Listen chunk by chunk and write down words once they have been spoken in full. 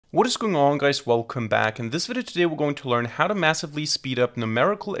What is going on, guys? Welcome back. In this video today we're going to learn how to massively speed up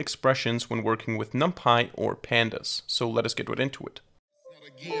numerical expressions when working with NumPy or Pandas. So let us get right into it.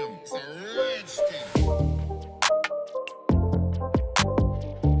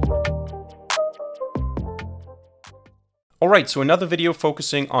 Alright, so another video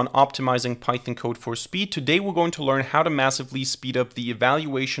focusing on optimizing Python code for speed. Today we're going to learn how to massively speed up the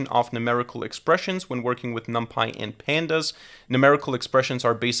evaluation of numerical expressions when working with NumPy and Pandas. Numerical expressions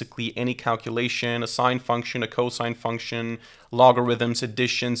are basically any calculation, a sine function, a cosine function, logarithms,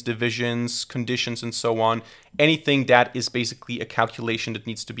 additions, divisions, conditions, and so on. Anything that is basically a calculation that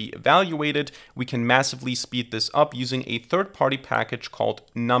needs to be evaluated, we can massively speed this up using a third-party package called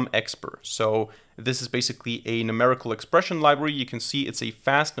numexpr. So this is basically a numerical expression library. You can see it's a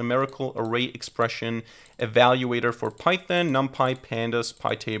fast numerical array expression evaluator for Python, NumPy, Pandas,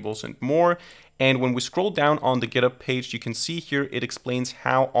 PyTables, and more. And when we scroll down on the GitHub page, you can see here it explains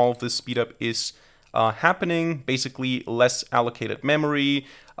how all of this speedup is happening. Basically, less allocated memory,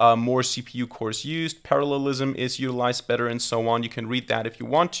 more CPU cores used, parallelism is utilized better, and so on. You can read that if you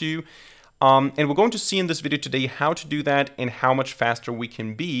want to. And we're going to see in this video today how to do that and how much faster we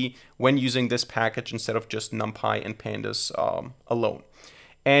can be when using this package instead of just NumPy and Pandas alone.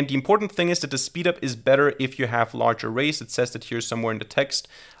 And the important thing is that the speedup is better if you have large arrays. It says that here somewhere in the text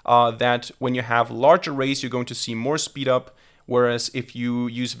that when you have large arrays, you're going to see more speedup. Whereas if you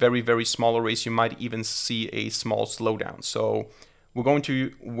use very, very small arrays, you might even see a small slowdown. So we're going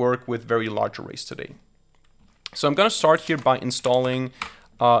to work with very large arrays today. So I'm going to start here by installing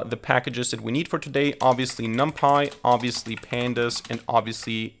the packages that we need for today. Obviously NumPy, obviously Pandas, and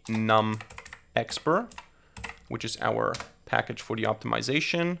obviously numexpr, which is our package for the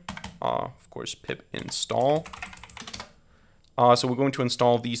optimization. Of course, pip install. So we're going to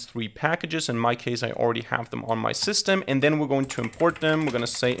install these three packages. In my case, I already have them on my system. And then we're going to import them. We're going to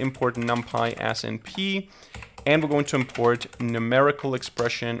say import NumPy as NP. And we're going to import numerical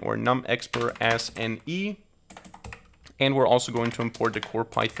expression or numexpr as NE. And we're also going to import the core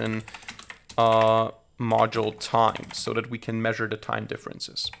Python module time so that we can measure the time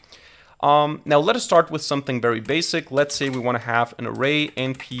differences. Now let us start with something very basic. Let's say we want to have an array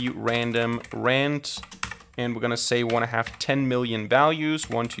np random rand, and we're going to say we want to have 10 million values,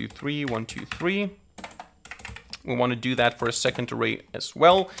 1, 2, 3, 1, 2, 3. We want to do that for a second array as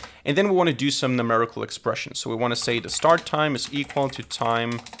well. And then we want to do some numerical expressions. So we want to say the start time is equal to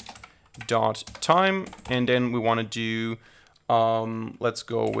time dot time, and then we want to do let's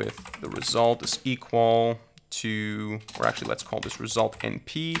go with the result is equal to, or actually let's call this result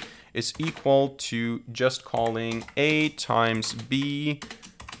np is equal to just calling a times b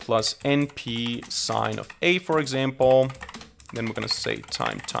plus np sine of a, for example. Then we're going to say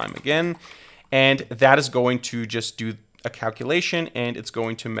time again, and that is going to just do a calculation and it's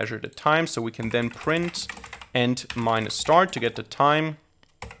going to measure the time. So we can then print end minus start to get the time.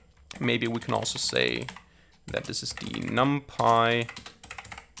 Maybe we can also say that this is the NumPy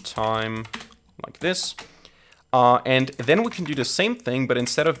time like this. And then we can do the same thing, but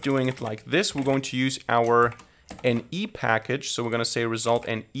instead of doing it like this, we're going to use our NE package. So we're going to say result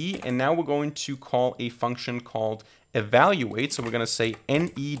NE, and now we're going to call a function called evaluate. So we're going to say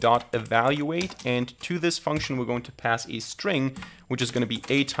ne.evaluate, and to this function we're going to pass a string, which is going to be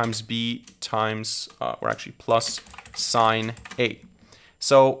a times b times, or actually plus sine a.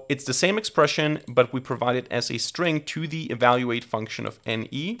 So it's the same expression, but we provide it as a string to the evaluate function of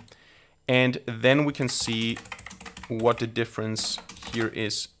NE. And then we can see what the difference here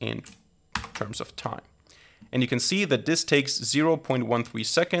is in terms of time. And you can see that this takes 0.13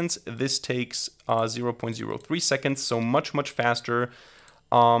 seconds. This takes 0.03 seconds, so much, much faster.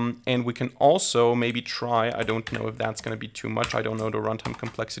 And we can also maybe try, I don't know if that's going to be too much. I don't know the runtime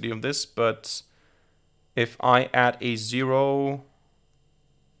complexity of this, but if I add a 0...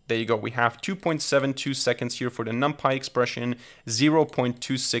 There you go. We have 2.72 seconds here for the NumPy expression,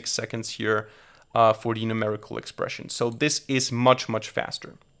 0.26 seconds here for the numerical expression. So this is much, much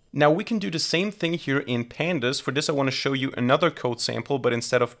faster. Now we can do the same thing here in Pandas. For this, I want to show you another code sample, but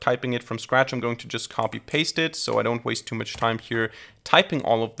instead of typing it from scratch, I'm going to just copy paste it so I don't waste too much time here typing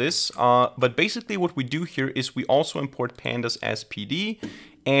all of this. But basically what we do here is we also import Pandas as PD,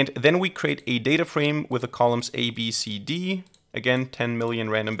 and then we create a data frame with the columns A, B, C, D. Again, 10 million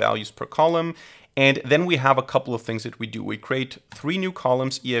random values per column. And then we have a couple of things that we do. We create 3 new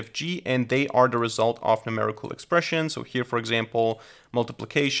columns, EFG, and they are the result of numerical expressions. So here, for example,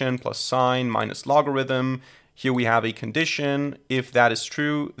 multiplication plus sine minus logarithm. Here we have a condition. If that is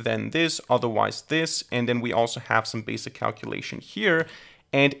true, then this, otherwise this. And then we also have some basic calculation here.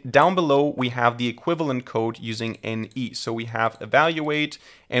 And down below, we have the equivalent code using NE. So we have evaluate,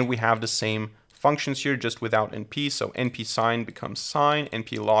 and we have the same functions here, just without NP. So NP sign becomes sign,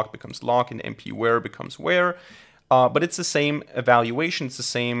 NP log becomes log, and NP where becomes where. But it's the same evaluation, it's the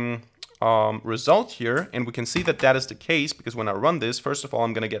same result here. And we can see that that is the case, because when I run this, first of all,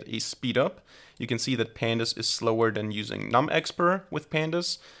 I'm going to get a speed up. You can see that Pandas is slower than using numexpr with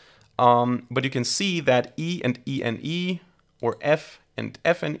Pandas. But you can see that E and ENE, or F and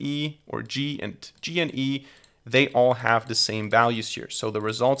FNE, or G and GNE, they all have the same values here. So the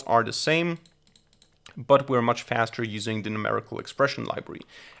results are the same, but we're much faster using the numerical expression library.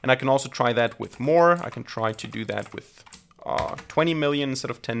 And I can also try that with more. I can try to do that with 20 million instead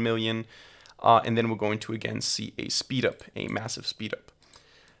of 10 million. And then we're going to again see a speed up, a massive speed up.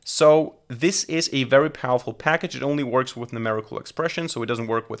 So this is a very powerful package. It only works with numerical expressions, so it doesn't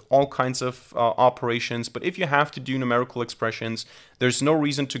work with all kinds of operations. But if you have to do numerical expressions, there's no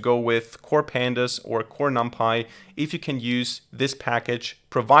reason to go with core pandas or core NumPy if you can use this package,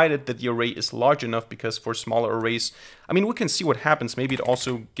 provided that the array is large enough, because for smaller arrays, I mean, we can see what happens. Maybe it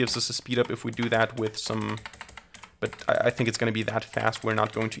also gives us a speed up if we do that with some, but I think it's going to be that fast, we're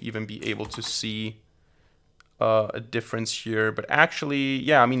not going to even be able to see a difference here. But actually,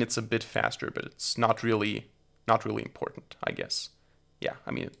 yeah, I mean, it's a bit faster, but it's not really important, I guess. Yeah, I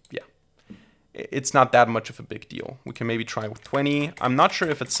mean, yeah, it's not that much of a big deal. We can maybe try with 20. I'm not sure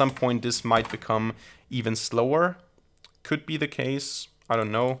if at some point this might become even slower. Could be the case. I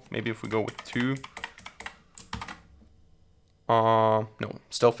don't know. Maybe if we go with 2. No,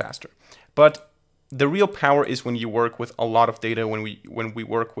 still faster. But the real power is when you work with a lot of data, when we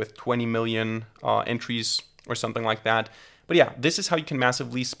work with 20 million entries or something like that. But yeah, this is how you can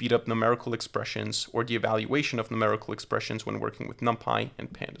massively speed up numerical expressions, or the evaluation of numerical expressions, when working with NumPy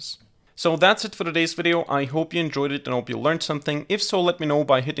and Pandas. So that's it for today's video. I hope you enjoyed it and hope you learned something. If so, let me know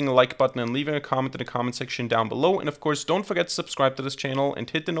by hitting the like button and leaving a comment in the comment section down below. And of course, don't forget to subscribe to this channel and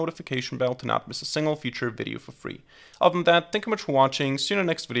hit the notification bell to not miss a single future video for free. Other than that, thank you much for watching. See you in the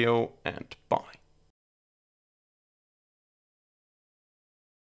next video, and bye.